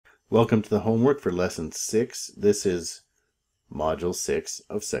Welcome to the homework for Lesson 6. This is Module 6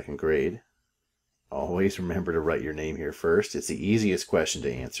 of 2nd grade. Always remember to write your name here first. It's the easiest question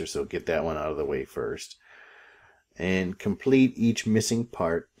to answer, so get that one out of the way first. And complete each missing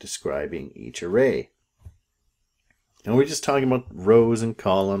part describing each array. And we're just talking about rows and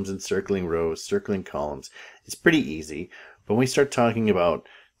columns and circling rows, circling columns. It's pretty easy, but when we start talking about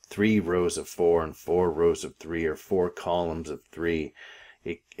 3 rows of 4 and 4 rows of 3 or 4 columns of 3,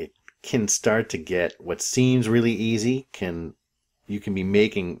 it can start to get what seems really easy. You can be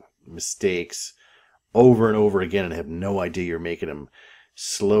making mistakes over and over again and have no idea you're making them.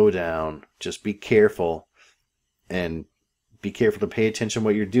 Slow down, just be careful, and be careful to pay attention to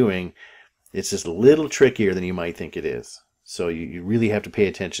what you're doing. It's just a little trickier than you might think it is. So you really have to pay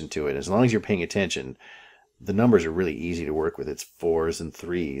attention to it. As long as you're paying attention, the numbers are really easy to work with. It's 4s and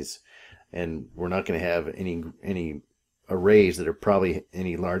 3s, and we're not going to have any arrays that are probably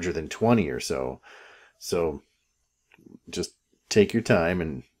any larger than 20 or so. So just take your time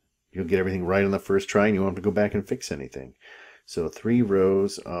and you'll get everything right on the first try, and you won't have to go back and fix anything. So 3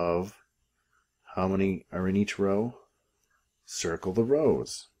 rows of, how many are in each row? Circle the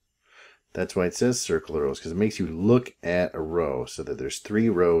rows. That's why it says circle the rows, because it makes you look at a row, so that there's 3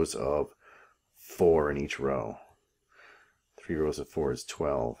 rows of 4 in each row. 3 rows of 4 is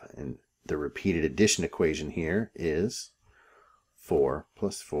 12, and the repeated addition equation here is 4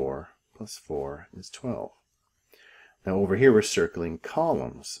 plus 4 plus 4 is 12. Now over here we're circling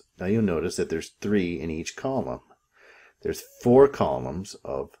columns. Now you'll notice that there's 3 in each column. There's 4 columns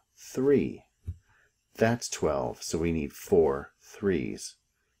of 3. That's 12, so we need 4 3s.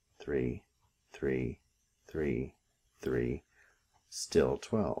 3, 3, 3, 3, still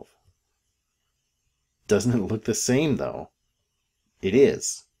 12. Doesn't it look the same though? It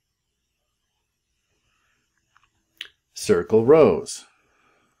is. Circle rows.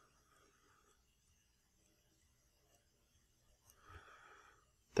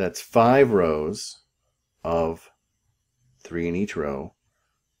 That's 5 rows of 3 in each row,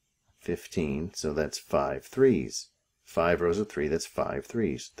 15, so that's 5 3s. 5 rows of 3, that's 5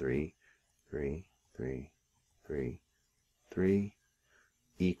 3s. 3, 3, 3, 3, 3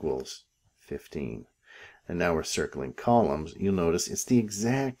 equals 15. And now we're circling columns. You'll notice it's the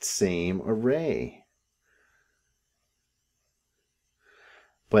exact same array.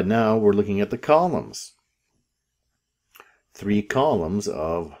 But now we're looking at the columns. 3 columns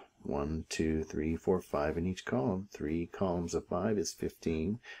of 1, 2, 3, 4, 5 in each column. 3 columns of 5 is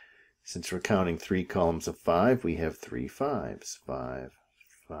 15. Since we're counting 3 columns of 5, we have 3 5s. 5,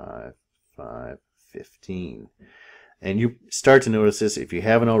 5, 5, 15. And you start to notice this if you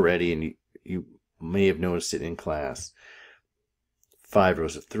haven't already, and you may have noticed it in class. 5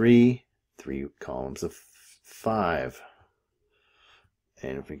 rows of 3, 3 columns of 5.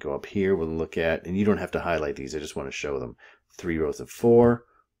 And if we go up here, we'll look at, and you don't have to highlight these, I just want to show them. 3 rows of 4,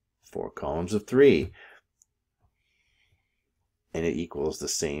 4 columns of 3. And it equals the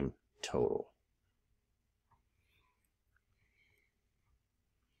same total.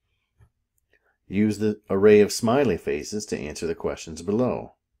 Use the array of smiley faces to answer the questions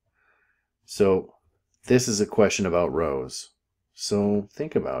below. So this is a question about rows. So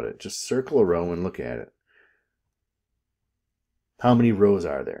think about it. Just circle a row and look at it. How many rows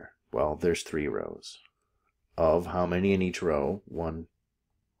are there? Well, there's 3 rows. Of how many in each row? 1,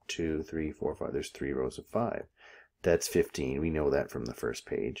 2, 3, 4, 5. There's 3 rows of 5. That's 15. We know that from the first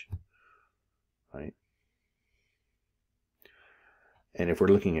page. Right? And if we're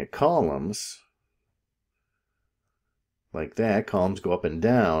looking at columns, like that, columns go up and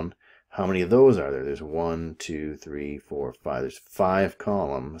down. How many of those are there? There's 1, 2, 3, 4, 5. There's 5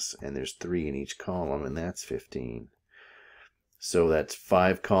 columns, and there's 3 in each column, and that's 15. So that's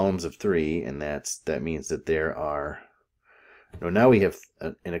 5 columns of 3, and that means that there are... Now we have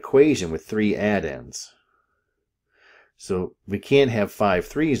an equation with 3 addends. So we can't have 5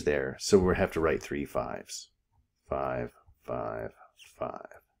 3s there, so we'll have to write 3 5s. 5, 5, 5,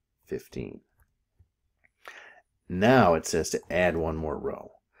 15. Now it says to add one more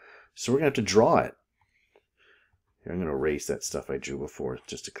row. So we're going to have to draw it. Here, I'm going to erase that stuff I drew before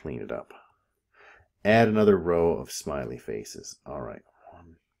just to clean it up. Add another row of smiley faces. All right.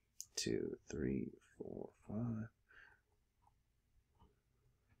 1, 2, 3, 4, 5.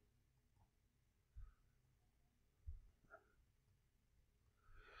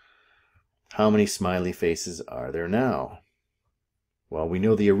 How many smiley faces are there now? Well, we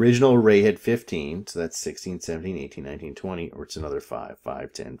know the original array had 15, so that's 16, 17, 18, 19, 20, or it's another 5.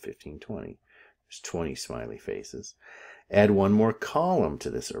 5, 10, 15, 20. There's 20 smiley faces. Add one more column to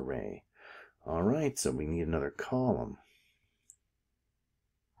this array. All right, so we need another column.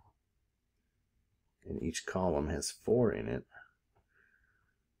 and each column has 4 in it.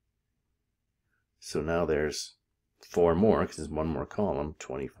 So now there's 4 more, because there's 1 more column,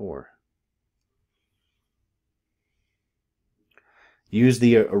 24. Use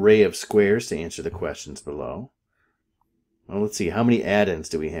the array of squares to answer the questions below. Well, let's see, how many add-ins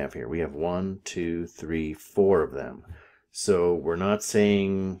do we have here? We have 1, 2, 3, 4 of them. So we're not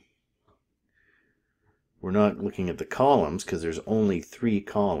looking at the columns because there's only 3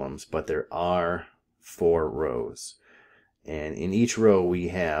 columns, but there are 4 rows. And in each row we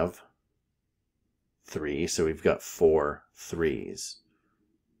have 3, so we've got 4 3s.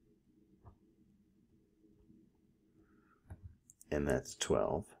 And that's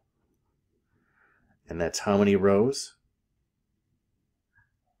 12. And that's how many rows?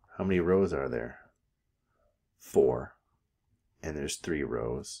 How many rows are there? 4. And there's 3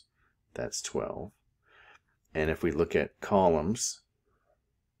 rows. That's 12. And if we look at columns,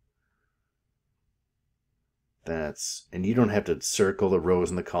 and you don't have to circle the rows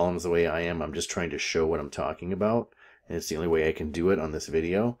and the columns the way I am. I'm just trying to show what I'm talking about. And it's the only way I can do it on this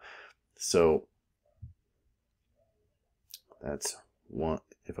video. So that's 1.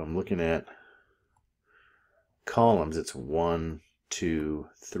 If I'm looking at columns, it's 1, 2,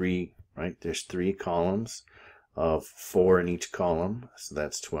 3, right? There's 3 columns of 4 in each column, so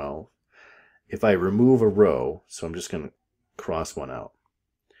that's 12. If I remove a row, so I'm just going to cross one out,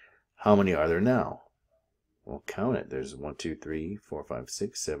 how many are there now? Well, count it. There's 1, 2, 3, 4, 5,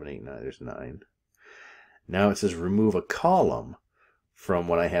 6, 7, 8, 9. There's 9. Now it says remove a column from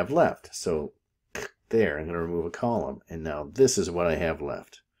what I have left. So there, I'm going to remove a column. And now this is what I have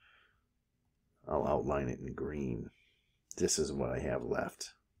left. I'll outline it in green. This is what I have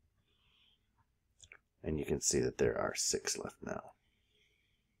left. And you can see that there are 6 left now.